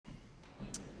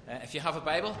If you have a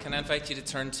Bible, can I invite you to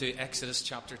turn to Exodus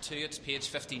chapter 2. It's page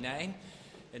 59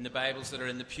 in the Bibles that are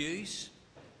in the pews.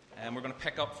 And we're going to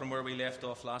pick up from where we left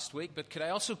off last week. But could I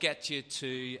also get you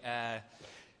to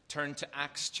turn to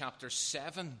Acts chapter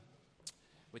 7,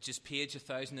 which is page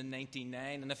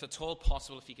 1099. And if it's all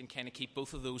possible, if you can kind of keep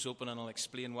both of those open, and I'll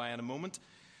explain why in a moment.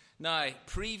 Now,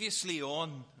 previously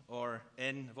on, or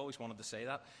in, I've always wanted to say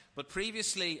that, but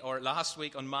previously, or last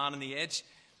week on Man on the Edge,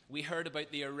 we heard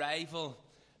about the arrival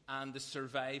and the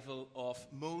survival of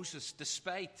Moses,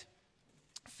 despite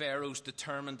Pharaoh's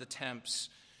determined attempts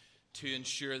to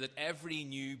ensure that every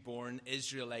newborn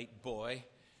Israelite boy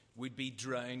would be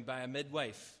drowned by a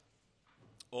midwife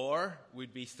or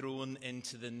would be thrown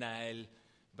into the Nile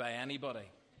by anybody.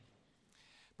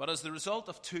 But as the result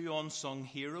of two unsung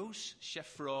heroes,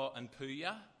 Shiphrah and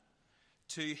Puah,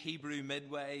 two Hebrew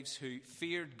midwives who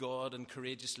feared God and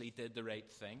courageously did the right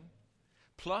thing,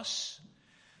 plus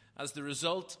as the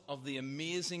result of the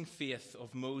amazing faith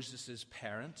of Moses'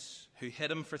 parents, who hid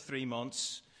him for 3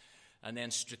 months and then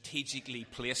strategically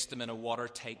placed him in a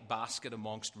watertight basket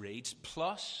amongst reeds,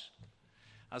 plus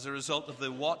as a result of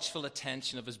the watchful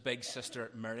attention of his big sister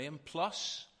Miriam,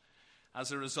 plus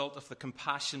as a result of the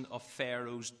compassion of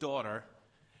Pharaoh's daughter,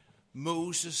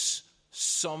 Moses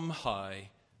somehow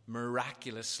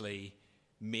miraculously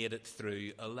made it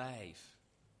through alive.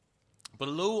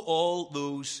 Below all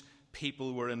those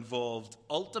people were involved,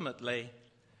 ultimately,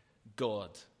 God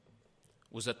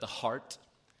was at the heart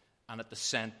and at the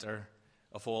center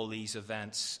of all these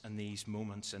events and these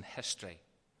moments in history.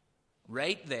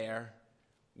 Right there,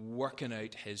 working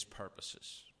out his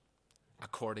purposes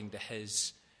according to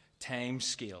his time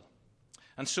scale.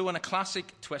 And so in a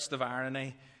classic twist of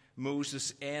irony,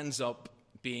 Moses ends up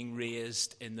being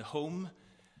raised in the home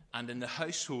and in the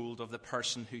household of the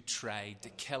person who tried to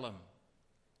kill him,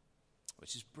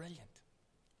 which is brilliant.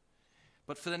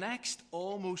 But for the next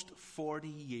almost 40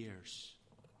 years,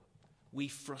 we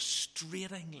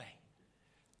frustratingly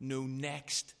know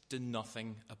next to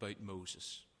nothing about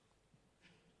Moses.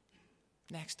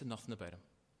 Next to nothing about him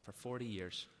for 40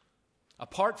 years.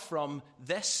 Apart from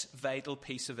this vital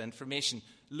piece of information,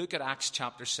 look at Acts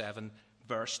chapter 7,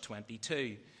 verse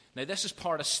 22. Now, this is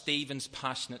part of Stephen's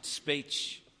passionate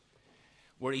speech,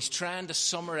 where he's trying to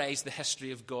summarize the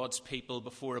history of God's people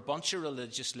before a bunch of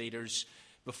religious leaders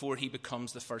before he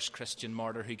becomes the first Christian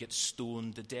martyr who gets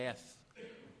stoned to death.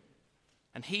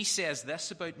 And he says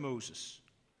this about Moses.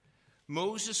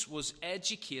 Moses was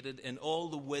educated in all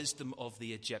the wisdom of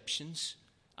the Egyptians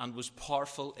and was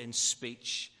powerful in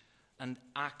speech and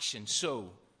action.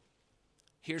 So,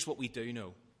 here's what we do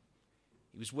know.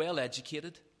 He was well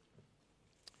educated.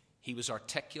 He was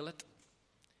articulate.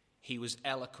 He was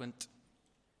eloquent.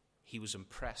 He was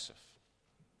impressive.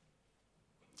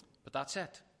 But that's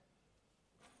it.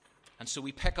 And so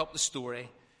we pick up the story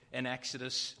in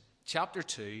Exodus chapter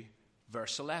 2,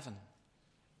 verse 11,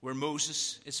 where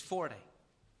Moses is 40.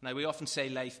 Now, we often say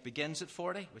life begins at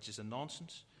 40, which is a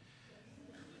nonsense.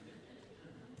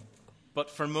 But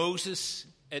for Moses,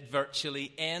 it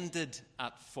virtually ended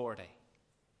at 40.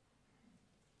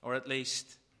 Or at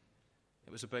least,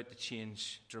 it was about to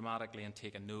change dramatically and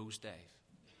take a nosedive.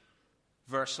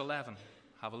 Verse 11,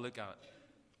 have a look at it.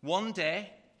 One day,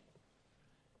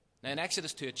 now in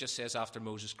Exodus 2 it just says after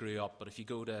Moses grew up, but if you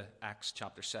go to Acts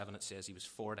chapter 7 it says he was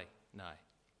 40 now.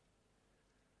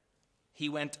 He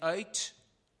went out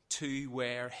to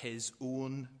where his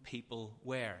own people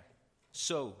were.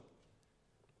 So,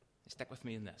 stick with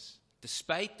me in this.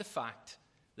 Despite the fact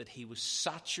that he was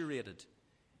saturated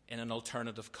in an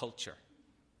alternative culture,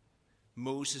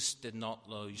 Moses did not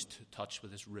lose touch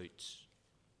with his roots.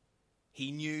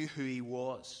 He knew who he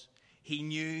was. He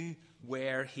knew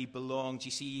where he belonged.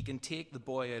 You see, you can take the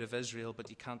boy out of Israel, but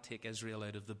you can't take Israel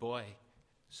out of the boy,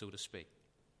 so to speak.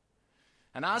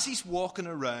 And as he's walking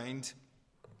around,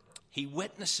 he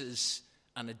witnesses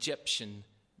an Egyptian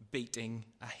beating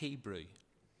a Hebrew.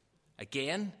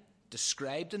 Again,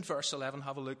 described in verse 11,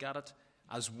 have a look at it,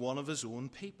 as one of his own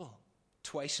people.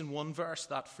 Twice in one verse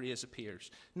that phrase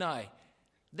appears. Now,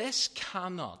 this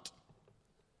cannot,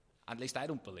 at least I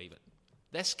don't believe it,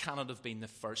 this cannot have been the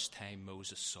first time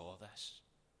Moses saw this.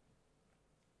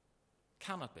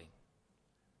 Cannot be.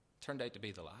 Turned out to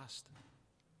be the last.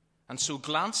 And so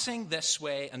glancing this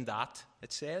way and that,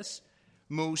 it says,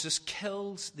 Moses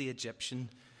kills the Egyptian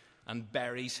and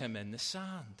buries him in the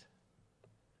sand.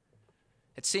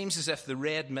 It seems as if the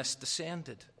red mist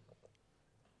descended.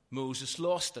 Moses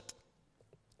lost it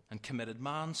and committed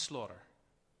manslaughter.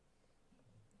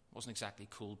 It wasn't exactly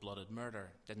cold-blooded murder.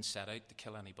 Didn't set out to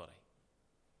kill anybody.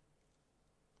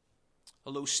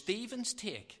 Although Stephen's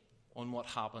take on what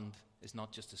happened is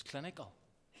not just as clinical.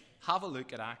 have a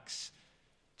look at Acts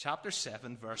chapter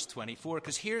 7, verse 24,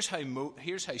 because here's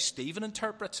how Stephen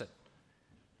interprets it.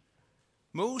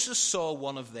 Moses saw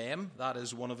one of them, that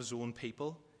is, one of his own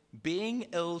people, being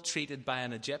ill-treated by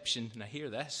an Egyptian. Now hear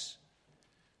this.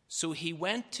 So he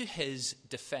went to his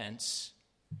defense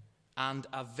and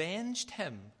avenged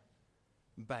him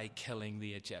by killing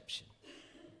the Egyptian.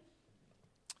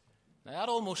 Now that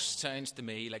almost sounds to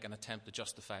me like an attempt to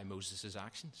justify Moses'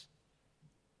 actions.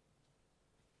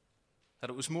 That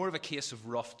it was more of a case of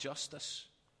rough justice,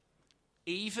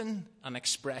 even an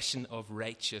expression of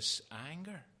righteous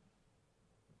anger.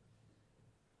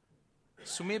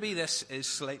 So maybe this is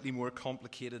slightly more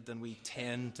complicated than we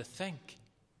tend to think.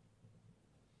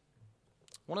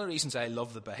 One of the reasons I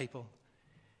love the Bible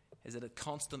is that it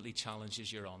constantly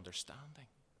challenges your understanding.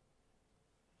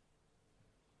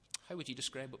 How would you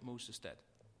describe what Moses did?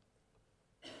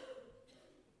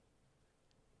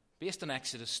 Based on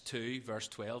Exodus 2, verse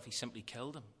 12, he simply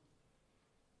killed him.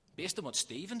 Based on what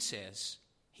Stephen says,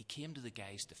 he came to the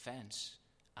guy's defense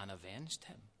and avenged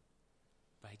him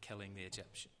by killing the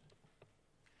Egyptian.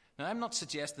 Now, I'm not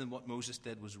suggesting what Moses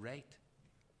did was right.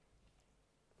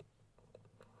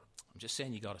 I'm just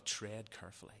saying you got to tread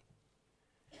carefully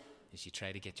as you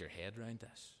try to get your head around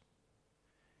this.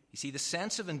 You see, the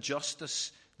sense of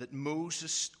injustice that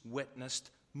Moses witnessed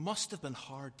must have been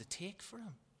hard to take for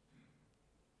him.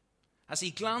 As he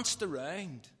glanced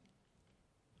around,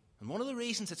 and one of the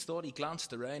reasons it's thought he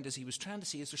glanced around is he was trying to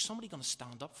see, is there somebody going to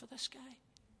stand up for this guy?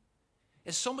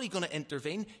 Is somebody going to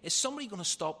intervene? Is somebody going to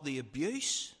stop the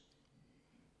abuse?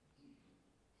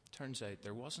 Turns out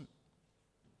there wasn't.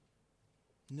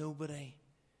 Nobody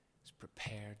is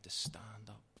prepared to stand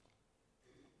up.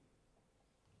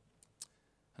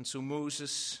 And so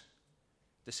Moses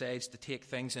decides to take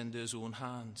things into his own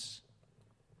hands.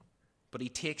 But he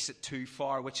takes it too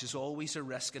far, which is always a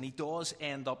risk, and he does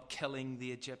end up killing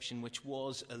the Egyptian, which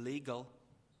was illegal,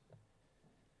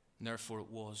 and therefore it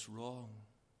was wrong.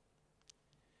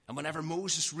 And whenever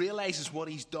Moses realizes what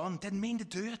he's done, didn't mean to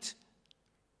do it.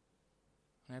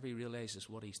 Whenever he realizes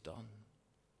what he's done,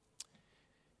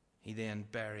 he then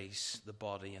buries the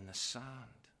body in the sand.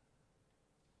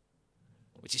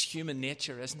 Which is human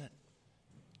nature, isn't it?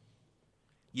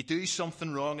 You do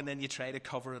something wrong and then you try to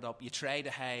cover it up. You try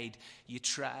to hide. You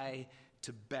try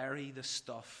to bury the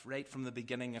stuff. Right from the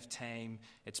beginning of time,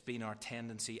 it's been our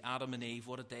tendency. Adam and Eve,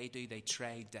 what did they do? They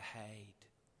tried to hide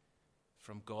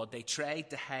from God. They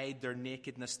tried to hide their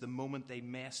nakedness the moment they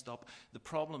messed up. The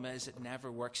problem is it never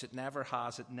works. It never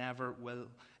has. It never will.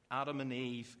 Adam and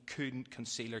Eve couldn't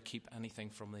conceal or keep anything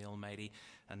from the Almighty,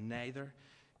 and neither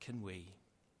can we.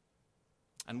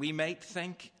 And we might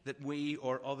think that we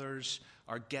or others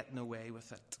are getting away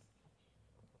with it.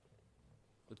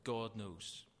 But God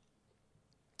knows.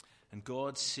 And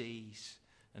God sees.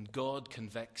 And God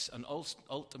convicts. And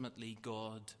ultimately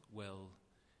God will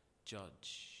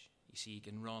judge. You see, you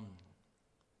can run,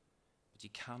 but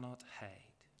you cannot hide.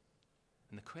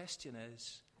 And the question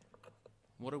is,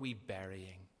 what are we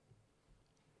burying?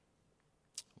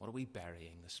 What are we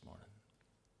burying this morning?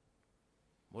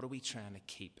 What are we trying to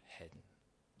keep hidden?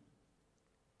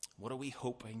 What are we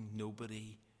hoping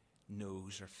nobody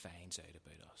knows or finds out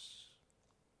about us?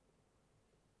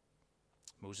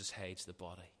 Moses hides the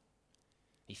body.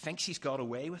 He thinks he's got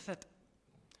away with it.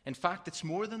 In fact, it's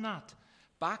more than that.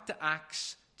 Back to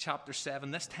Acts chapter 7,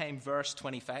 this time verse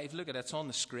 25. Look at it, it's on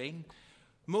the screen.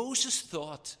 Moses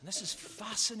thought, and this is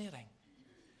fascinating,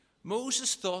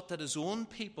 Moses thought that his own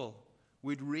people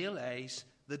would realize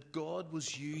that God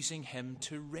was using him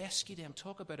to rescue them.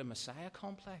 Talk about a Messiah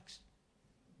complex.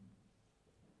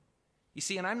 You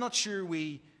see, and I'm not sure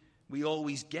we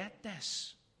always get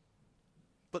this,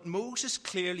 but Moses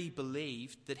clearly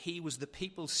believed that he was the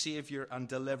people's saviour and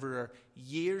deliverer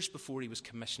years before he was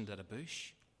commissioned at a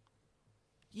bush.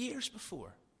 Years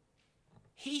before.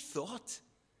 He thought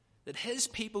that his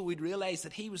people would realize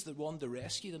that he was the one to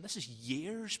rescue them. This is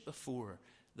years before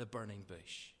the burning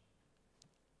bush.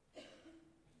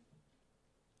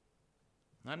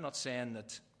 I'm not saying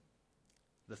that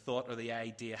the thought or the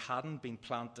idea hadn't been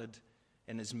planted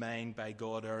in his mind by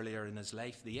God earlier in his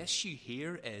life. The issue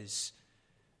here is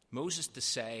Moses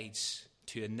decides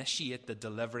to initiate the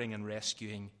delivering and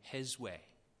rescuing his way,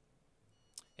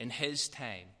 in his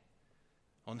time,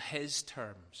 on his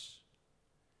terms.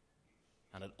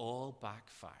 And it all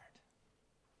backfired.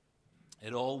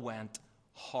 It all went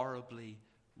horribly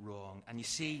wrong. And you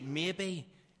see, maybe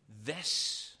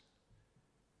this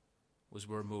was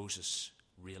where Moses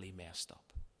really messed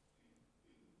up.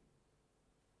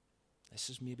 This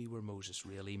is maybe where Moses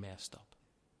really messed up.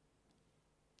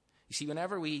 You see,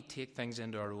 whenever we take things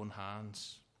into our own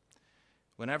hands,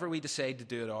 whenever we decide to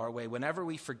do it our way, whenever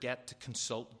we forget to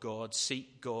consult God,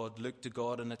 seek God, look to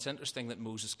God, and it's interesting that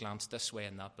Moses glanced this way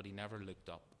and that, but he never looked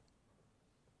up.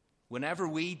 Whenever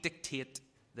we dictate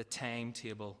the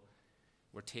timetable,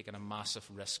 we're taking a massive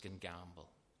risk and gamble.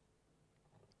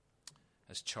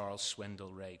 As Charles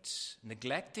Swindoll writes,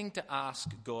 neglecting to ask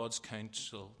God's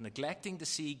counsel, neglecting to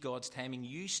see God's timing,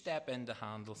 you step in to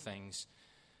handle things,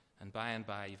 and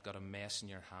by you've got a mess in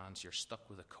your hands. You're stuck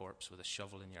with a corpse with a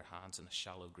shovel in your hands and a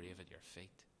shallow grave at your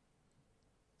feet.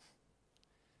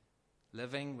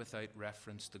 Living without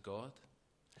reference to God,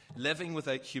 living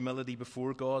without humility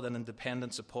before God and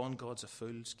independence upon God's a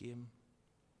fool's game.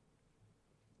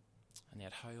 And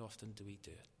yet, how often do we do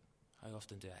it? How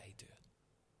often do I do it?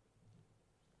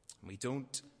 And we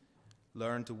don't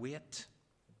learn to wait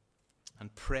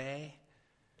and pray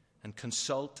and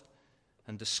consult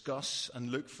and discuss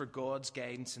and look for God's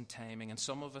guidance and timing. And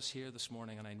some of us here this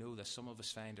morning, and I know this, some of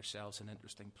us find ourselves in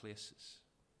interesting places.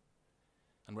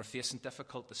 And we're facing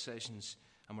difficult decisions,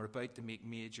 and we're about to make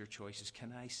major choices.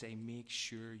 Can I say, make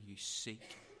sure you seek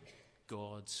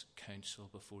God's counsel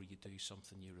before you do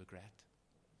something you regret?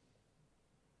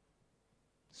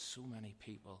 So many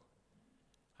people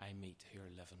I meet who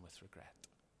are living with regret,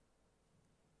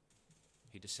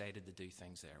 who decided to do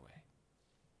things their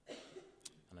way,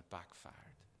 and it backfired.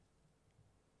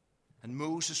 And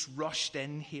Moses rushed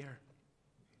in here,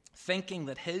 thinking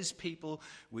that his people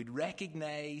would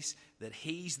recognize that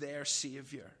he's their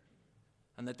Savior,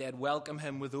 and that they'd welcome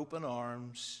him with open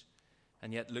arms.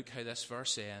 And yet look how this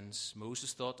verse ends.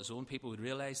 Moses thought his own people would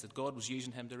realize that God was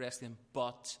using him to rescue them,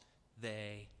 but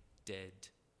they did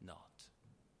not.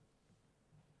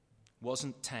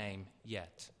 Wasn't time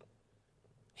yet.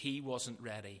 He wasn't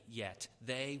ready yet.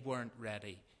 They weren't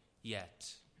ready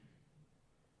yet,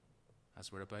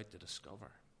 as we're about to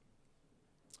discover.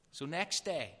 So next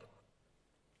day,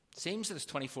 seems that it's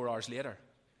 24 hours later,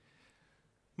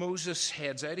 Moses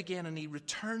heads out again and he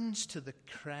returns to the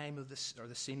crime of this, or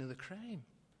the scene of the crime.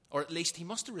 Or at least he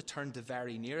must have returned to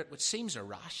very near it, which seems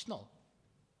irrational.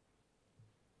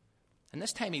 And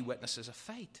this time he witnesses a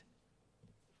fight.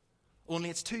 Only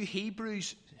it's two Hebrew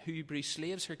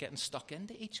slaves who are getting stuck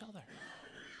into each other.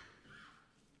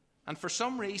 And for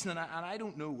some reason, and I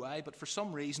don't know why, but for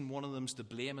some reason one of them's to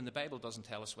blame. And the Bible doesn't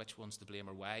tell us which one's to blame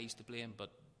or why he's to blame,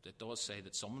 but it does say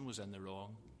that someone was in the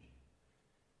wrong.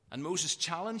 And Moses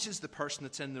challenges the person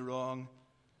that's in the wrong,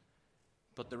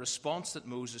 but the response that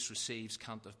Moses receives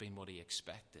can't have been what he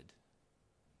expected.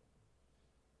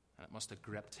 And it must have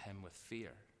gripped him with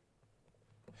fear.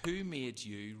 Who made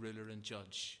you ruler and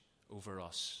judge over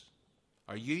us?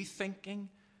 Are you thinking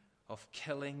of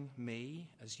killing me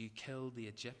as you killed the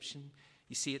Egyptian?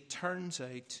 You see, it turns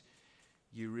out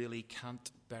you really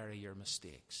can't bury your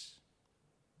mistakes.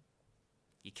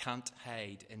 You can't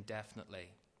hide indefinitely.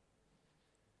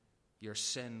 Your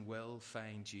sin will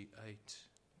find you out.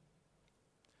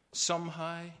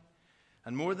 Somehow,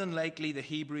 and more than likely the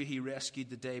Hebrew he rescued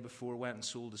the day before went and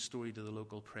sold the story to the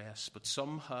local press, but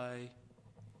somehow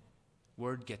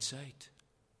word gets out.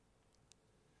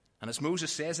 And as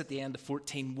Moses says at the end of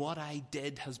 14, what I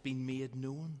did has been made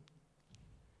known.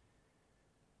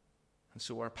 And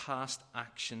so our past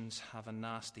actions have a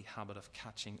nasty habit of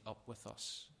catching up with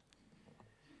us,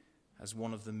 as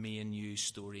one of the main news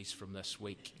stories from this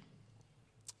week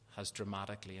has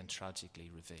dramatically and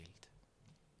tragically revealed.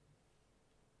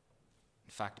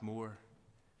 In fact, more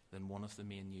than one of the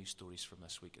main news stories from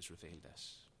this week has revealed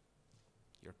this.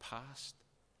 Your past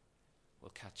will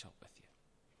catch up with you.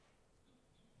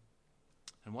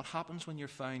 And what happens when you're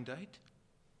found out?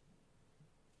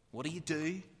 What do you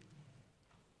do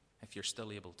if you're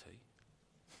still able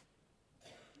to?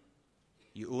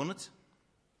 You own it.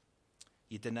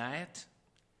 You deny it.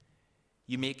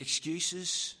 You make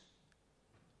excuses.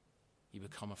 You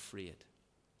become afraid.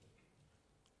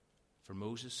 For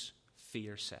Moses,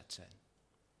 fear sets in.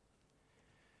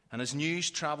 And as news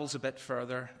travels a bit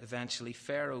further, eventually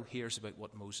Pharaoh hears about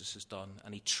what Moses has done,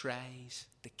 and he tries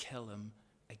to kill him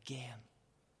again.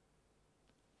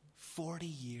 40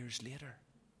 years later,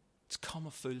 it's come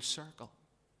a full circle.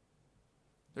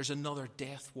 There's another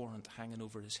death warrant hanging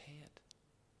over his head.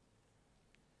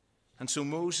 And so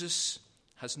Moses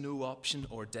has no option,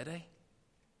 or did he?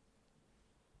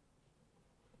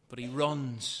 But he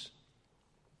runs.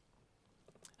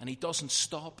 And he doesn't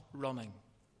stop running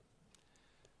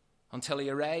until he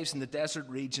arrives in the desert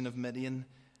region of Midian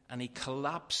and he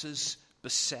collapses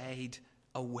beside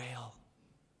a well.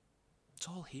 It's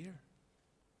all here.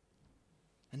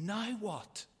 And now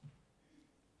what?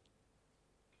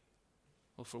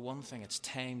 Well, for one thing, it's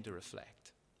time to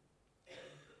reflect.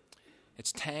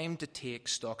 It's time to take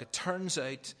stock. It turns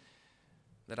out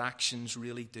that actions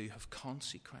really do have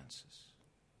consequences.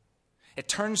 It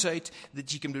turns out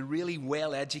that you can be really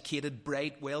well educated,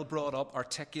 bright, well brought up,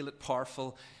 articulate,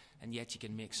 powerful, and yet you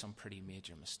can make some pretty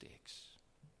major mistakes.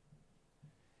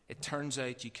 It turns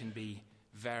out you can be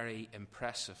very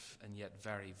impressive and yet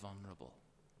very vulnerable.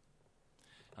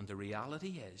 And the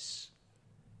reality is,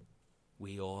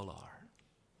 we all are.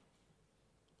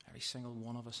 Every single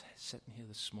one of us sitting here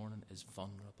this morning is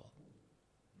vulnerable.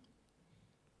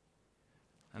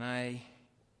 And I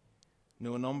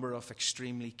know a number of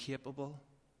extremely capable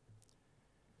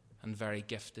and very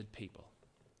gifted people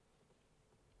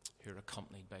who are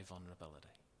accompanied by vulnerability.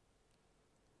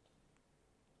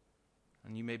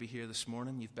 And you may be here this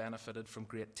morning, you've benefited from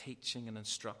great teaching and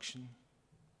instruction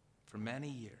for many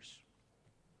years.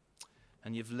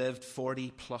 And you've lived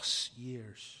 40 plus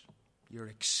years. You're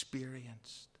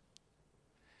experienced.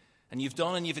 And you've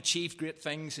done and you've achieved great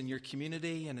things in your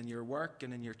community and in your work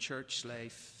and in your church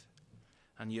life.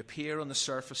 And you appear on the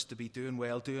surface to be doing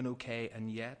well, doing okay,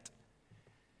 and yet,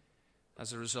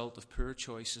 as a result of poor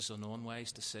choices and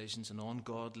unwise decisions and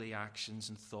ungodly actions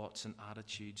and thoughts and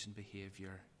attitudes and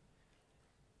behavior,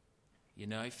 you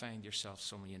now find yourself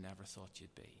somewhere you never thought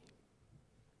you'd be.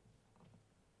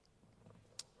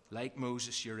 Like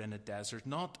Moses, you're in a desert,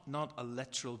 not a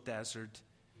literal desert,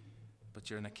 but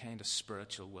you're in a kind of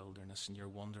spiritual wilderness, and you're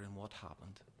wondering what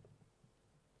happened.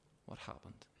 What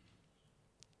happened?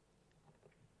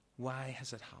 Why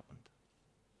has it happened?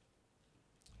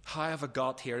 How have I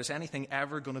got here? Is anything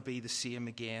ever going to be the same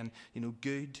again? You know,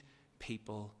 good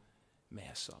people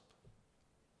mess up.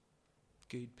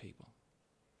 Good people.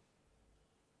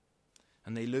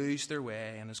 And they lose their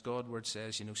way, and as God's word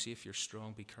says, you know, see if you're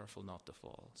strong, be careful not to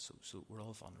fall. So we're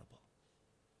all vulnerable.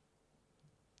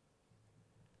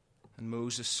 And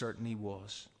Moses certainly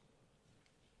was.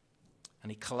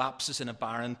 And he collapses in a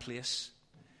barren place,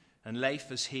 and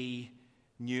life as he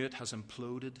knew it has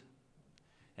imploded,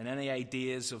 and any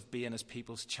ideas of being his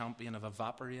people's champion have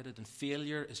evaporated, and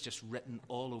failure is just written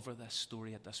all over this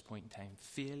story at this point in time.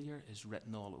 Failure is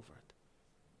written all over it.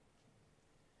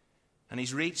 And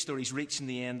he's reaching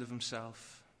the end of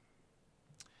himself.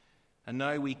 And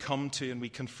now we come to and we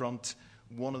confront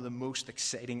one of the most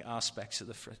exciting aspects of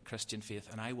the Christian faith.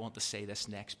 And I want to say this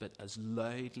next bit as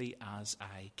loudly as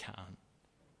I can.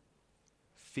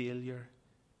 Failure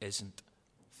isn't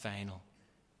final.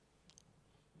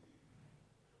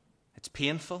 It's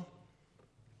painful.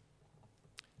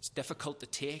 It's difficult to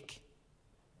take.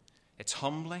 It's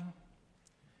humbling.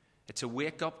 It's a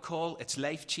wake-up call. It's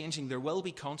life-changing. There will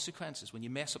be consequences. When you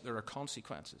mess up, there are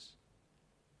consequences.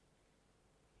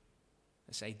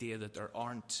 This idea that there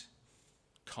aren't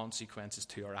consequences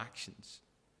to our actions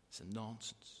is a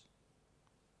nonsense.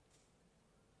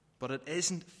 But it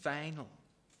isn't final.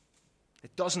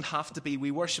 It doesn't have to be.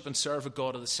 We worship and serve a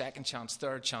God of the second chance,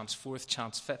 third chance, fourth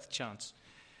chance, fifth chance.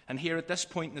 And here at this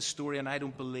point in the story, and I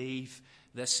don't believe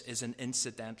this is an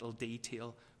incidental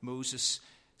detail, Moses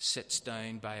sits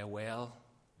down by a well.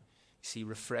 You see,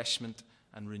 refreshment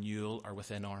and renewal are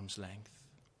within arm's length.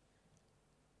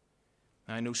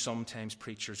 Now, I know sometimes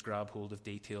preachers grab hold of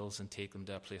details and take them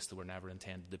to a place that were never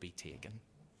intended to be taken.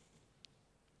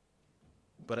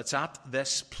 But it's at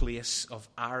this place of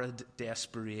arid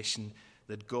desperation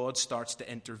that God starts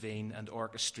to intervene and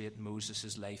orchestrate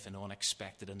Moses' life in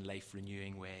unexpected and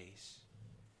life-renewing ways.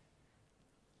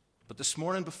 But this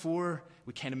morning, before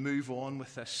we kind of move on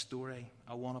with this story,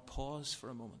 I want to pause for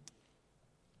a moment.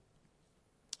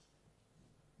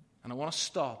 And I want to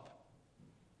stop.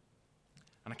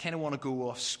 And I kind of want to go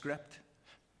off script.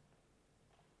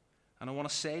 And I want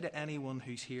to say to anyone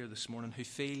who's here this morning who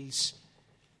feels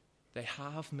they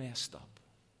have messed up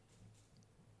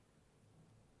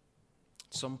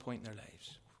at some point in their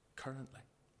lives, currently,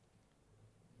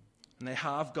 and they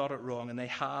have got it wrong and they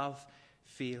have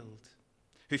failed,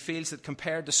 who feels that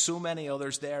compared to so many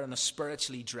others, they're in a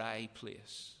spiritually dry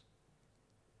place,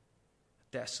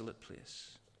 a desolate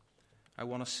place. I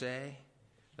want to say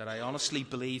that I honestly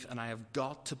believe, and I have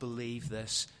got to believe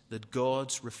this, that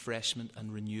God's refreshment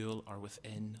and renewal are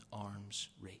within arm's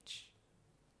reach.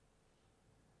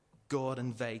 God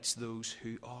invites those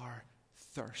who are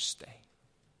thirsty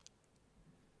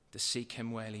to seek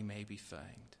him while he may be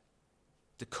found,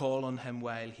 to call on him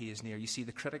while he is near. You see,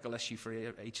 the critical issue for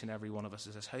each and every one of us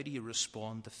is this: how do you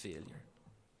respond to failure?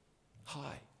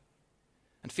 How?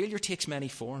 And failure takes many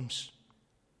forms.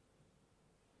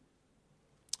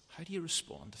 How do you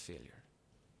respond to failure?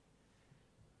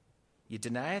 You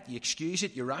deny it, you excuse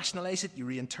it, you rationalize it, you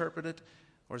reinterpret it,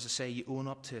 or as I say, you own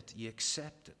up to it, you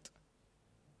accept it.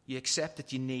 You accept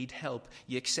that you need help.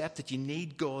 You accept that you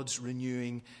need God's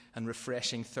renewing and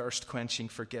refreshing, thirst-quenching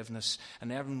forgiveness.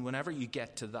 And whenever you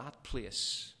get to that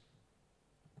place,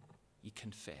 you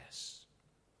confess.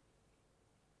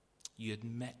 You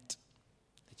admit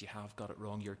that you have got it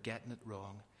wrong. You're getting it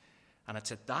wrong. And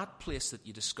it's at that place that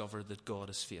you discover that God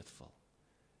is faithful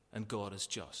and God is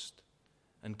just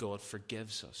and God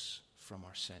forgives us from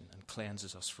our sin and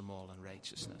cleanses us from all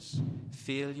unrighteousness.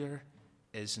 Failure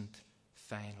isn't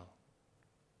final,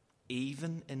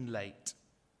 even in light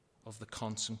of the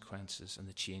consequences and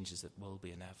the changes that will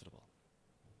be inevitable.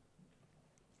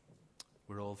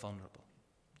 We're all vulnerable.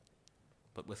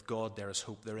 But with God there is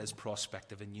hope, there is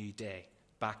prospect of a new day.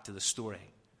 Back to the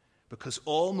story. Because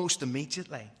almost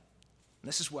immediately, and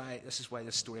this is why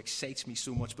this story excites me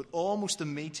so much, but almost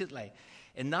immediately,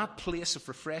 in that place of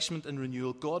refreshment and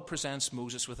renewal, God presents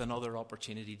Moses with another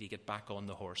opportunity to get back on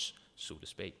the horse, so to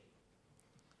speak.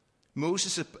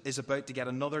 Moses is about to get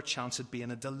another chance at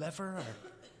being a deliverer.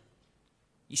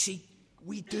 You see,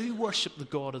 we do worship the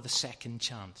God of the second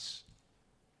chance.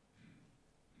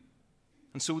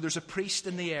 And so there's a priest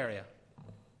in the area.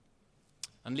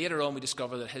 And later on we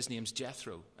discover that his name's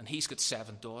Jethro, and he's got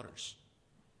 7 daughters.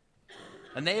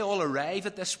 And they all arrive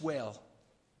at this well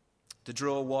to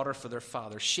draw water for their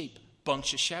father's sheep.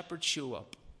 Bunch of shepherds show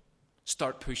up,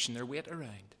 start pushing their weight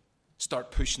around,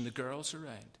 start pushing the girls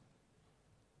around.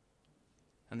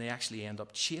 And they actually end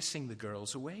up chasing the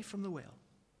girls away from the well.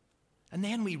 And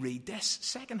then we read this,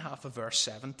 second half of verse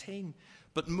 17.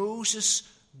 But Moses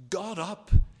got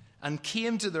up and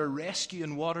came to their rescue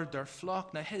and watered their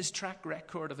flock. Now, his track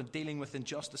record of dealing with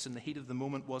injustice in the heat of the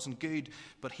moment wasn't good.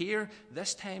 But here,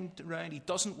 this time around, he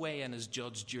doesn't weigh in as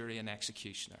judge, jury, and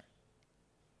executioner.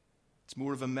 It's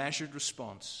more of a measured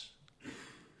response.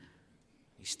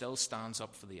 He still stands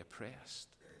up for the oppressed.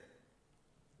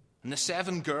 And the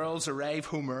 7 girls arrive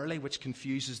home early, which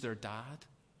confuses their dad.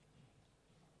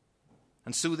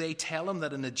 And so they tell him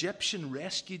that an Egyptian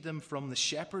rescued them from the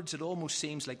shepherds. It almost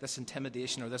seems like this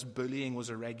intimidation or this bullying was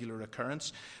a regular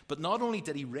occurrence. But not only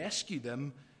did he rescue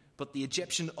them, but the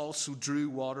Egyptian also drew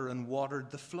water and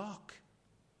watered the flock.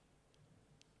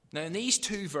 Now, in these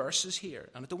 2 verses here,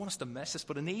 and I don't want us to miss this,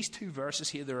 but in these 2 verses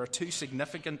here, there are 2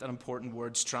 significant and important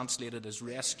words translated as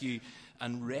rescue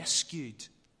and rescued.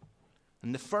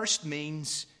 And the first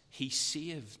means he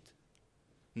saved.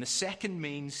 And the second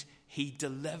means he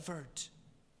delivered.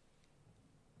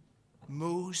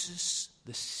 Moses,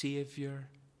 the Savior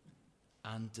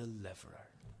and deliverer.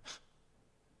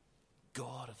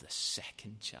 God of the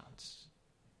second chance.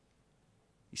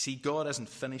 You see, God isn't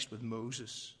finished with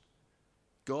Moses.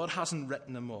 God hasn't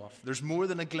written him off. There's more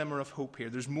than a glimmer of hope here.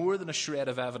 There's more than a shred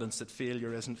of evidence that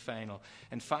failure isn't final.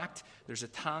 In fact, there's a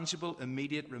tangible,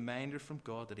 immediate reminder from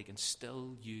God that he can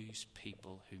still use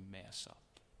people who mess up.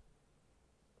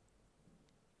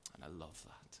 And I love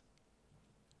that.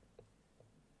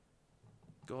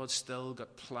 God's still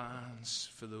got plans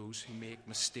for those who make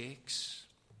mistakes.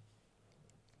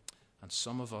 And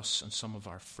some of us and some of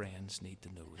our friends need to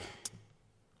know that.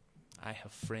 I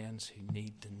have friends who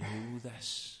need to know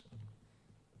this.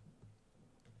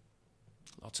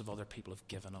 Lots of other people have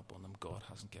given up on them. God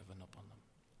hasn't given up on them.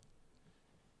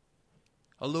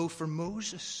 Although for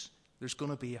Moses, there's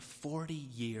going to be a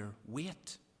 40-year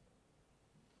wait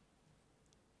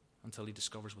until he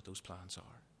discovers what those plans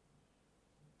are.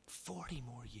 40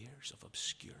 more years of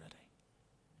obscurity.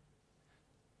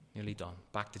 Nearly done.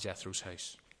 Back to Jethro's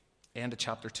house. End of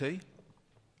chapter 2.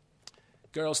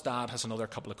 Girl's dad has another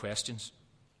couple of questions.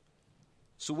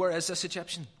 So where is this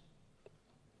Egyptian?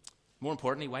 More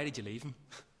importantly, why did you leave him?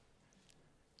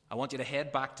 I want you to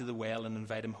head back to the well and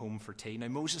invite him home for tea. Now,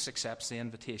 Moses accepts the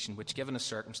invitation, which, given his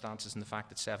circumstances and the fact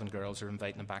that 7 girls are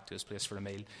inviting him back to his place for a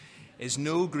meal, is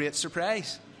no great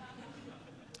surprise.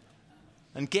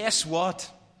 And guess what?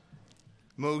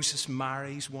 Moses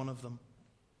marries one of them.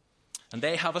 And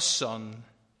they have a son.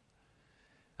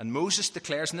 And Moses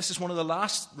declares, and this is one of the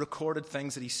last recorded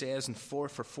things that he says for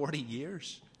 40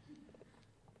 years,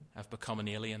 I've become an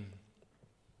alien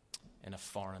in a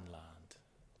foreign land.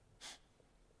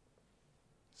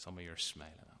 Some of you are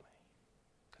smiling at me,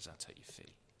 because that's how you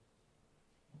feel.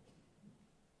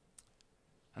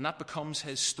 And that becomes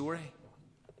his story.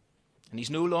 And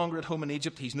he's no longer at home in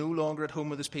Egypt. He's no longer at home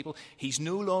with his people. He's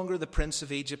no longer the prince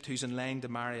of Egypt who's in line to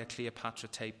marry a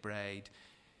Cleopatra-type bride.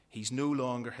 He's no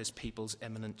longer his people's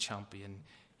eminent champion.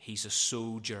 He's a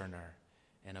sojourner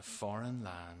in a foreign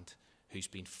land who's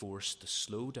been forced to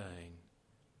slow down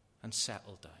and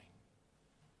settle down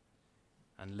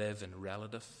and live in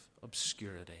relative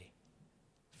obscurity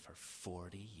for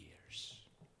 40 years.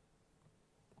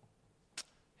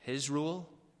 His role,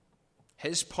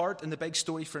 His part in the big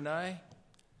story for now,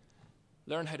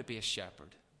 learn how to be a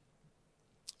shepherd.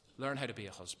 Learn how to be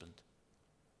a husband.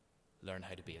 Learn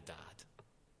how to be a dad.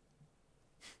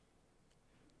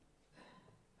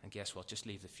 And guess what? Just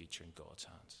leave the future in God's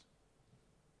hands.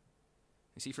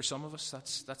 You see, for some of us,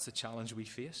 that's the challenge we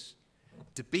face.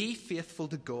 To be faithful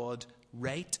to God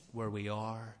right where we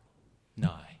are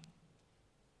now.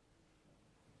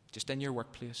 Just in your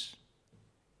workplace,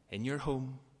 in your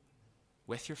home,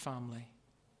 with your family,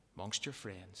 amongst your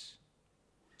friends.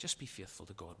 Just be faithful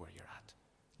to God where you're at.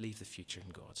 Leave the future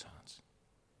in God's hands.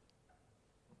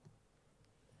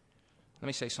 Let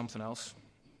me say something else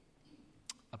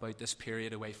about this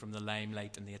period away from the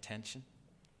limelight and the attention.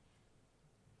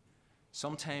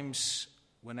 Sometimes,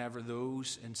 whenever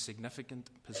those in significant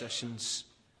positions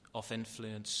of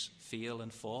influence fail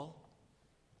and fall,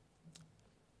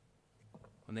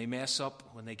 when they mess up,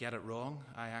 when they get it wrong,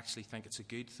 I actually think it's a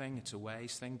good thing, it's a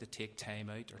wise thing to take time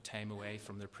out or time away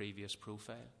from their previous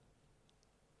profile.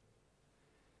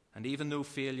 And even though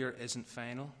failure isn't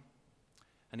final,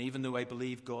 and even though I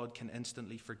believe God can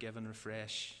instantly forgive and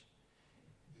refresh,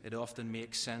 it often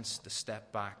makes sense to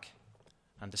step back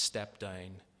and to step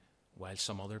down while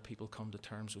some other people come to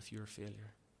terms with your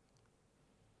failure.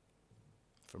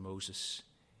 For Moses,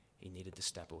 he needed to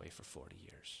step away for 40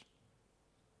 years.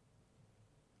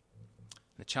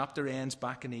 The chapter ends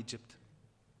back in Egypt,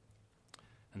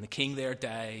 and the king there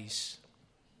dies.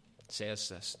 It says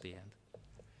this at the end.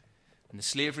 And the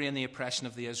slavery and the oppression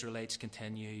of the Israelites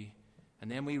continue. And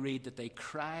then we read that they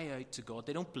cry out to God.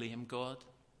 They don't blame God.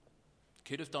 They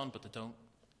could have done, but they don't.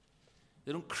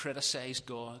 They don't criticize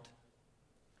God.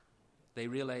 They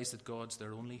realize that God's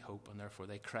their only hope, and therefore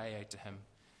they cry out to him.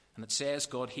 And it says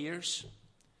God hears,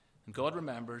 and God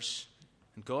remembers,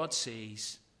 and God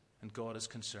sees, and God is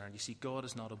concerned. You see, God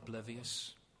is not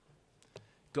oblivious.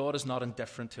 God is not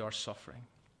indifferent to our suffering.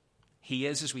 He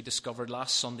is, as we discovered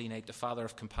last Sunday night, the Father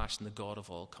of compassion, the God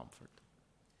of all comfort.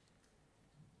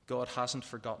 God hasn't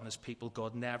forgotten his people.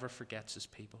 God never forgets his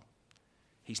people.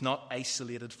 He's not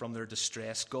isolated from their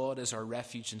distress. God is our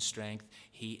refuge and strength.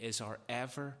 He is our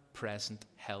ever-present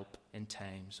help in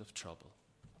times of trouble.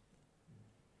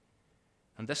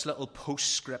 And this little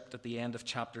postscript at the end of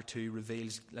chapter 2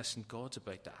 reveals, listen, God's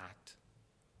about to act.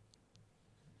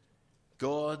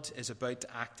 God is about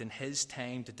to act in his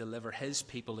time to deliver his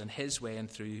people in his way and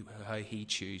through how he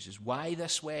chooses. Why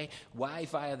this way? Why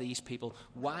via these people?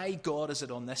 Why, God, is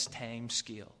it on this time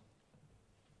scale?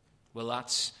 Well,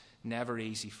 that's never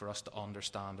easy for us to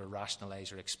understand or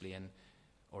rationalize or explain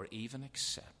or even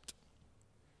accept.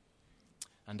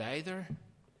 And either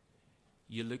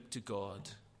you look to God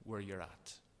where you're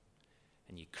at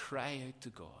and you cry out to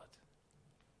God,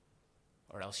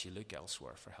 or else you look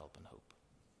elsewhere for help and hope.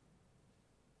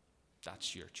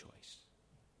 That's your choice.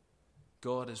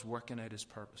 God is working out his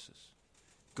purposes.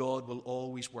 God will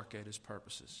always work out his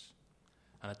purposes.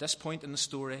 And at this point in the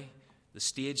story, the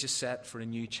stage is set for a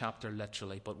new chapter,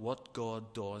 literally. But what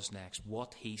God does next,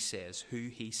 what he says, who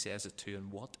he says it to,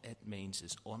 and what it means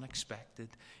is unexpected,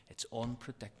 it's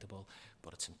unpredictable,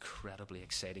 but it's incredibly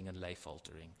exciting and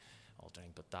life-altering.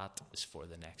 But that is for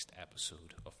the next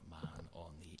episode of Man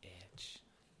on the Edge.